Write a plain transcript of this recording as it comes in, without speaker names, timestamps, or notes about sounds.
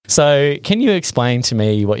So can you explain to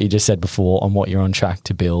me what you just said before on what you're on track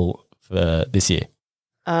to bill for this year?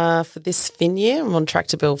 For this fin year, I'm on track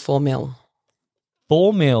to bill 4 mil.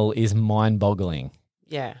 4 mil is mind-boggling.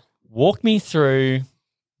 Yeah. Walk me through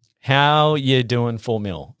how you're doing 4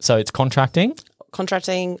 mil. So it's contracting?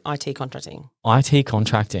 Contracting, IT contracting. IT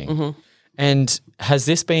contracting. Mm-hmm. And has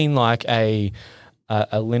this been like a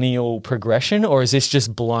lineal progression, or is this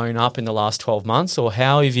just blown up in the last 12 months? Or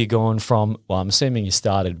how have you gone from, well, I'm assuming you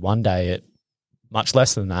started one day at much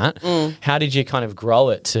less than that. How did you kind of grow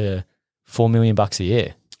it to $4 million a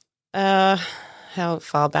year? How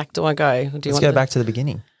far back do I go? Let's go back to the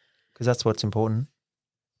beginning because that's what's important.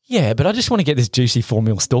 Yeah, but I just want to get this juicy 4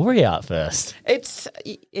 mil story out first.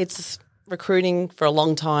 It's recruiting for a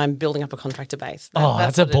long time, building up a contractor base.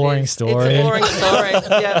 That's a boring story. It's a boring story.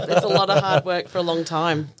 Yeah, it's a lot of hard work for a long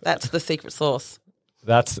time. That's the secret sauce.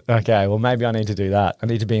 That's okay. Well, maybe I need to do that. I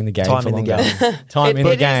need to be in the game. Time for in the longer. game. Time in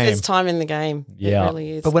the game. It's time in the game. Yeah. It really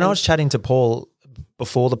is. But when I was chatting to Paul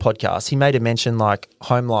before the podcast, he made a mention like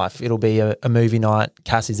home life. It'll be a movie night.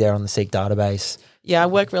 Cass is there on the Seek database. Yeah, I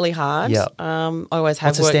work really hard. Yeah. I always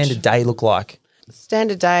have. What's a standard day look like?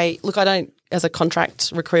 Standard day. Look, I don't, as a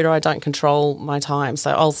contract recruiter, I don't control my time.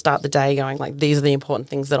 So I'll start the day going like, these are the important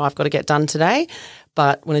things that I've got to get done today.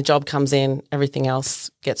 But when a job comes in, everything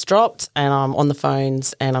else gets dropped and I'm on the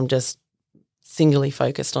phones and I'm just singularly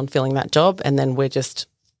focused on filling that job. And then we're just,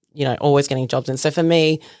 always getting jobs in. So for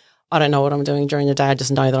me, I don't know what I'm doing during the day. I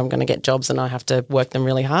just know that I'm going to get jobs and I have to work them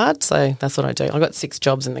really hard. So that's what I do. I got 6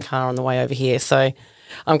 jobs in the car on the way over here. So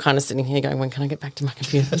I'm kind of sitting here going, when can I get back to my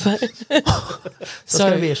computer? So it's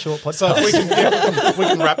going to be a short podcast. So if we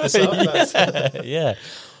can wrap this up.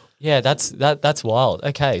 Yeah, that's wild.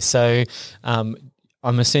 Okay, so I'm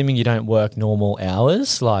assuming you don't work normal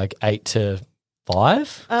hours, like 8 to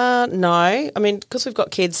 5? No. I mean, because we've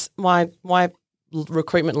got kids, my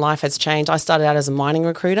recruitment life has changed. I started out as a mining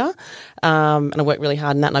recruiter and I worked really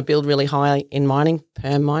hard in that and I billed really high in mining,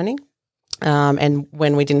 perm mining. And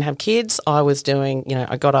when we didn't have kids, I was doing,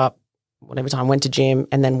 I got up, whatever time, went to gym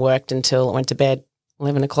and then worked until I went to bed,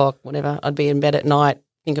 11 o'clock, whatever. I'd be in bed at night,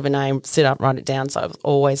 think of a name, sit up, write it down. So I was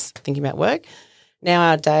always thinking about work. Now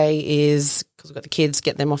our day is, because we've got the kids,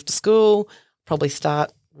 get them off to school, probably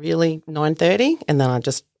start really 9:30 and then I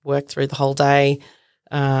just work through the whole day,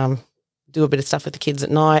 do a bit of stuff with the kids at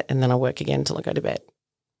night and then I work again until I go to bed.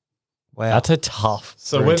 Wow. That's a tough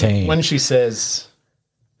routine. When she says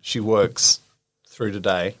she works through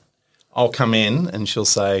today, I'll come in and she'll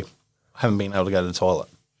say, I haven't been able to go to the toilet.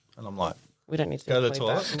 And I'm like, we don't need to go to the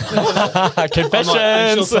toilet. Confessions.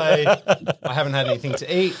 And she'll say, I haven't had anything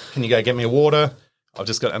to eat. Can you go get me a water? I've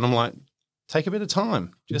just got, and I'm like, take a bit of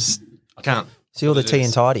time. I can't. So you're the tea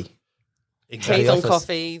and tidy. Exactly. Teas on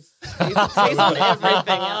coffees. Teas on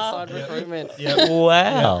everything outside recruitment. Yep. Wow.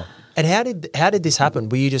 Yeah. And how did this happen?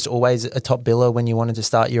 Were you just always a top biller when you wanted to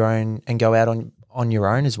start your own and go out on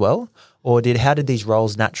your own as well? Or how did these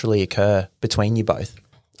roles naturally occur between you both?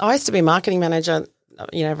 I used to be a marketing manager.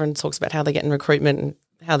 Everyone talks about how they get in recruitment and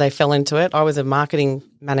how they fell into it. I was a marketing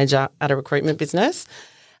manager at a recruitment business.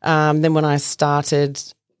 Then when I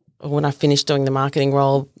finished doing the marketing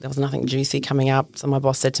role, there was nothing juicy coming up. So my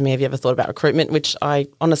boss said to me, have you ever thought about recruitment? Which I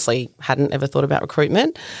honestly hadn't ever thought about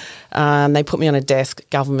recruitment. They put me on a desk,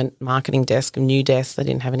 government marketing desk, a new desk. They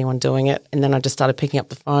didn't have anyone doing it. And then I just started picking up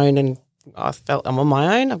the phone and I felt I'm on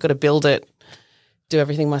my own. I've got to build it, do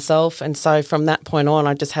everything myself. And so from that point on,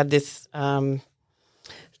 I just had this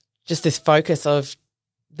this focus of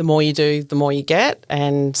the more you do, the more you get,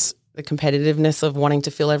 and the competitiveness of wanting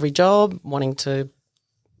to fill every job, wanting to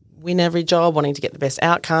win every job, wanting to get the best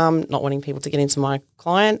outcome, not wanting people to get into my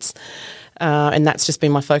clients. And that's just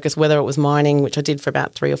been my focus, whether it was mining, which I did for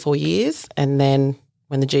about 3 or 4 years. And then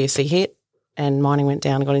when the GFC hit and mining went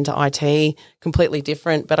down, I got into IT, completely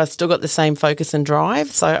different, but I still got the same focus and drive.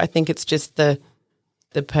 So I think it's just the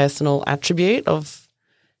personal attribute of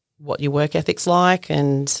what your work ethic's like,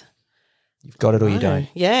 and you've got it or you don't.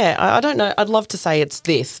 Yeah, I don't know. I'd love to say it's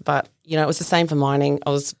this, but, it was the same for mining. I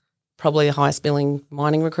was probably the highest billing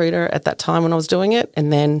mining recruiter at that time when I was doing it.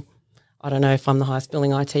 And then I don't know if I'm the highest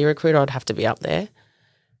billing IT recruiter. I'd have to be up there.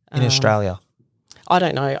 In Australia? I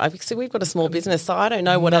don't know. We've got a small business, so I don't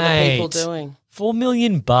know what other people are doing. $4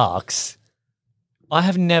 million? I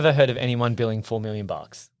have never heard of anyone billing $4 million.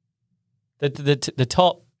 The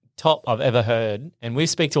top I've ever heard, and we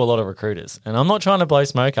speak to a lot of recruiters, and I'm not trying to blow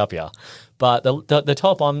smoke up here, but the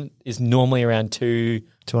top is normally around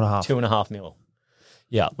 $2.5 mil.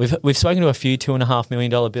 Yeah, we've spoken to a few $2.5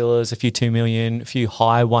 million billers, a few $2 million, a few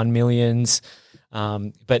high $1 millions.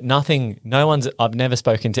 But I've never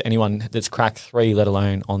spoken to anyone that's cracked 3, let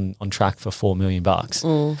alone on track for $4 million.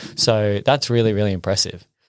 So that's really, really impressive.